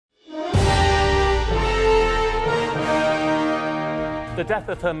The death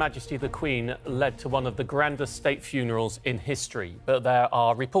of Her Majesty the Queen led to one of the grandest state funerals in history. But there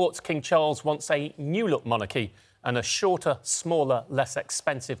are reports King Charles wants a new-look monarchy and a shorter, smaller, less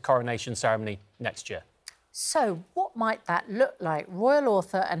expensive coronation ceremony next year. So what might that look like? Royal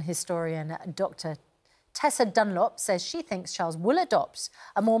author and historian Dr. Tessa Dunlop says she thinks Charles will adopt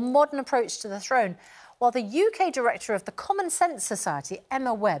a more modern approach to the throne, while the UK director of the Common Sense Society,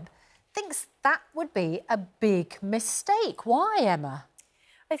 Emma Webb, thinks that would be a big mistake. Why, Emma?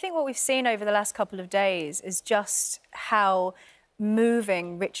 I think what we've seen over the last couple of days is just how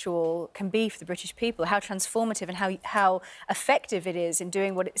moving ritual can be for the British people, how transformative and how effective it is in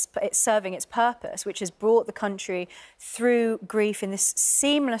doing what it's serving its purpose, which has brought the country through grief in this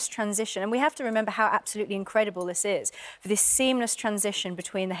seamless transition. And we have to remember how absolutely incredible this is, for this seamless transition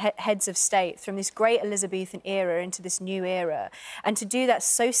between the heads of state from this great Elizabethan era into this new era, and to do that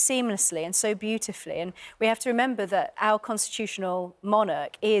so seamlessly and so beautifully. And we have to remember that our constitutional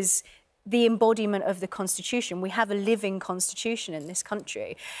monarch is the embodiment of the Constitution. We have a living Constitution in this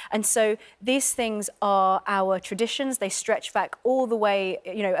country. And so these things are our traditions. They stretch back all the way,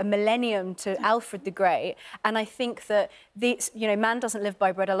 a millennium to Alfred the Great. And I think that these, man doesn't live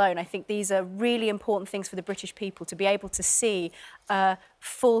by bread alone. I think these are really important things for the British people to be able to see a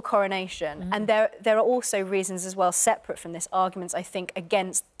full coronation. And there are also reasons as well, separate from this, arguments, I think,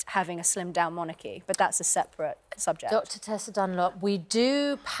 against having a slimmed-down monarchy. But that's a separate subject. Dr. Tessa Dunlop, we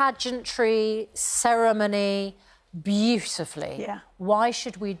do pageantry, ceremony beautifully. Yeah. Why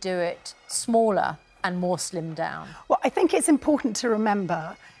should we do it smaller and more slimmed down? Well, I think it's important to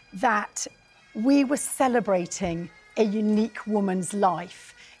remember that we were celebrating a unique woman's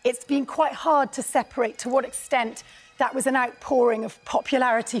life. It's been quite hard to separate to what extent that was an outpouring of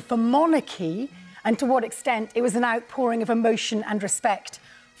popularity for monarchy and to what extent it was an outpouring of emotion and respect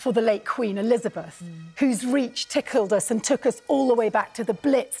for the late Queen Elizabeth, whose reach tickled us and took us all the way back to the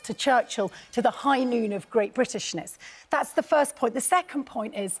Blitz, to Churchill, to the high noon of great Britishness. That's the first point. The second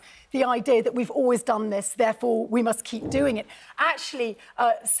point is the idea that we've always done this, therefore we must keep doing it. Actually,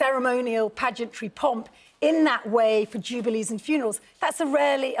 ceremonial pageantry pomp in that way for jubilees and funerals, that's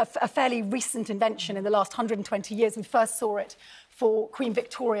a fairly recent invention in the last 120 years. We first saw it for Queen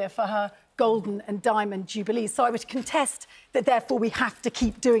Victoria for her golden and diamond jubilees. So I would contest that, therefore, we have to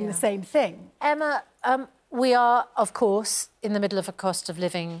keep doing the same thing. Emma, we are, of course, in the middle of a cost of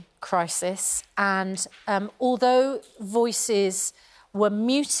living crisis. And although voices were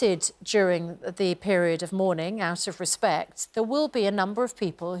muted during the period of mourning out of respect, there will be a number of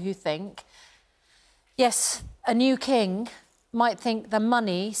people who think, yes, a new king might think the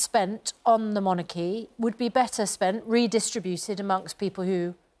money spent on the monarchy would be better spent, redistributed amongst people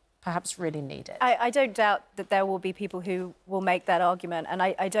who perhaps really need it. I don't doubt that there will be people who will make that argument, and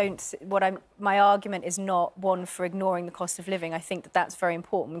my argument is not one for ignoring the cost of living. I think that that's very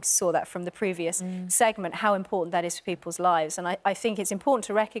important. We saw that from the previous segment, how important that is for people's lives, and I think it's important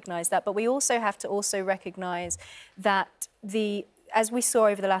to recognise that, but we also have to recognise that as we saw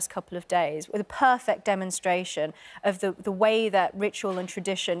over the last couple of days, with a perfect demonstration of the way that ritual and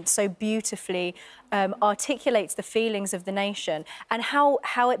tradition so beautifully articulates the feelings of the nation and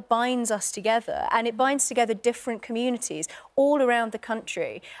how it binds us together. And it binds together different communities all around the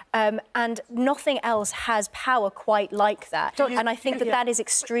country. And nothing else has power quite like that. And I think that is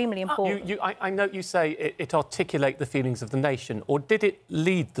extremely important. I note you say it articulates the feelings of the nation, or did it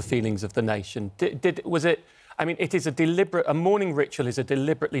lead the feelings of the nation? Was it... I mean, it is a mourning ritual is a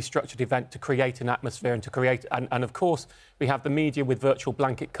deliberately structured event to create an atmosphere and to create... And of course, we have the media with virtual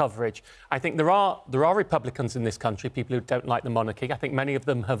blanket coverage. I think there are Republicans in this country, people who don't like the monarchy. I think many of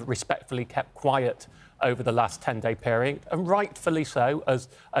them have respectfully kept quiet over the last 10-day period, and rightfully so, as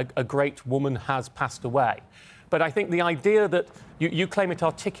a great woman has passed away. But I think the idea that you claim it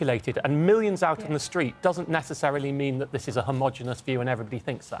articulated and millions out in the street doesn't necessarily mean that this is a homogenous view and everybody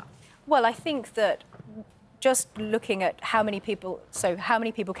thinks that. Well, I think that... just looking at how many people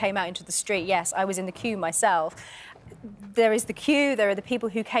came out into the street, yes, I was in the queue myself. There is the queue, there are the people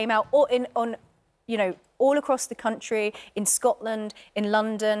who came out all across the country, in Scotland, in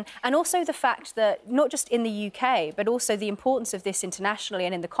London, and also the fact that, not just in the UK, but also the importance of this internationally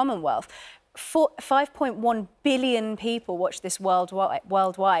and in the Commonwealth. 5.1 billion people watch this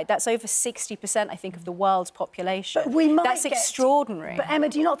worldwide. That's over 60%, I think, of the world's population. But that's extraordinary. But, Emma,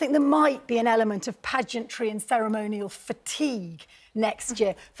 do you not think there might be an element of pageantry and ceremonial fatigue next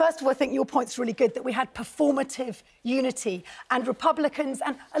year. First of all, I think your point's really good that we had performative unity, and Republicans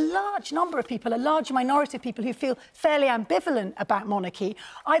and a large number of people, a large minority of people who feel fairly ambivalent about monarchy,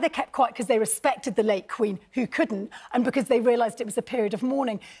 either kept quiet because they respected the late Queen, who couldn't, and because they realised it was a period of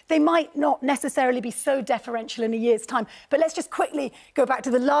mourning. They might not necessarily be so deferential in a year's time. But let's just quickly go back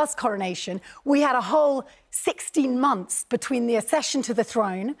to the last coronation. We had a whole 16 months between the accession to the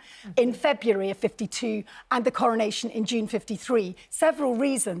throne in February of 52 and the coronation in June 53. Several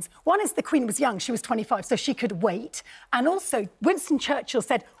reasons. One is the Queen was young, she was 25, so she could wait. And also, Winston Churchill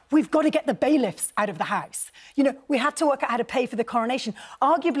said, we've got to get the bailiffs out of the house. You know, we had to work out how to pay for the coronation.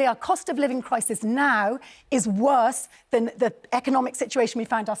 Arguably, our cost of living crisis now is worse than the economic situation we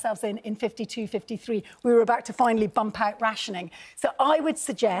found ourselves in 52, 53. We were about to finally bump out rationing. So I would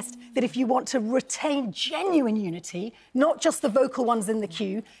suggest that if you want to retain genuine unity, not just the vocal ones in the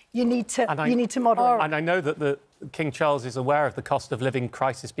queue, you need to moderate. And I know that King Charles is aware of the cost of living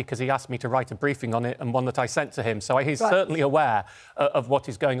crisis because he asked me to write a briefing on it, and one that I sent to him. So he's certainly aware of what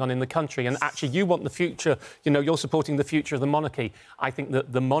is going on in the country. And actually, you want the future, you know, you're supporting the future of the monarchy. I think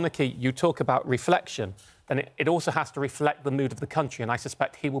that the monarchy, you talk about reflection, and it also has to reflect the mood of the country. And I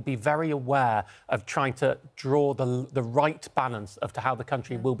suspect he will be very aware of trying to draw the right balance of to how the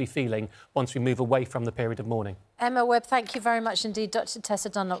country will be feeling once we move away from the period of mourning. Emma Webb, thank you very much indeed. Dr. Tessa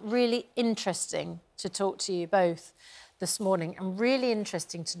Dunlop, really interesting to talk to you both this morning, and really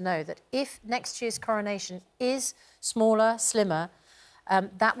interesting to know that if next year's coronation is smaller, slimmer,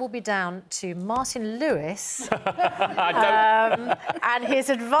 that will be down to Martin Lewis and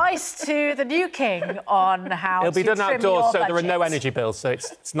his advice to the new king on how It'll be done outdoors, so there are no budget. energy bills, so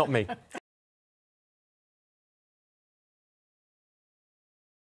it's not me.